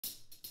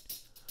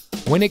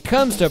When it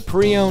comes to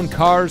pre-owned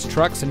cars,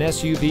 trucks, and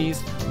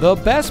SUVs, the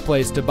best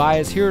place to buy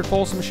is here at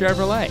Folsom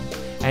Chevrolet.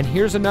 And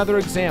here's another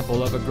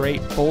example of a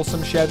great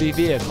Folsom Chevy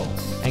vehicle,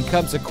 and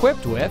comes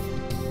equipped with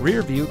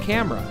rear view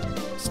camera,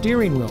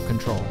 steering wheel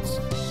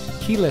controls,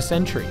 keyless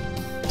entry,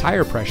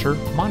 tire pressure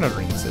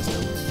monitoring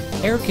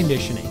system, air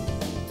conditioning,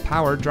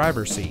 power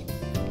driver's seat,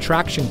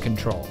 traction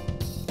control,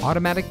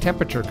 automatic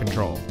temperature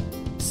control,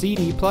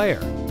 CD player,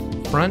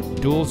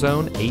 front dual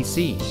zone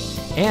AC,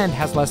 and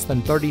has less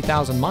than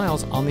 30,000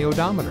 miles on the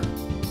odometer.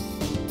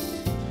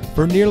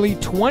 For nearly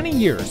 20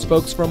 years,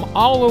 folks from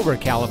all over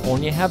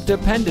California have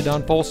depended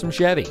on Folsom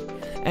Chevy,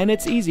 and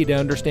it's easy to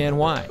understand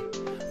why.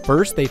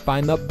 First, they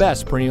find the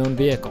best pre-owned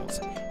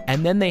vehicles,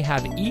 and then they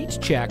have each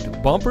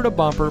checked bumper to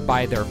bumper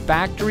by their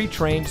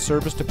factory-trained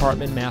service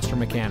department master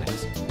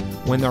mechanics.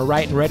 When they're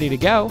right and ready to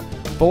go,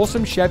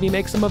 Folsom Chevy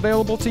makes them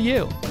available to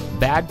you.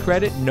 Bad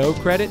credit, no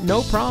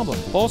problem.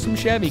 Folsom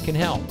Chevy can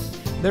help.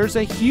 There's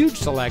a huge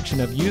selection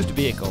of used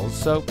vehicles,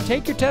 so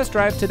take your test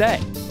drive today.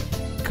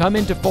 Come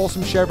into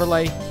Folsom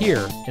Chevrolet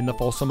here in the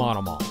Folsom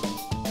Auto Mall.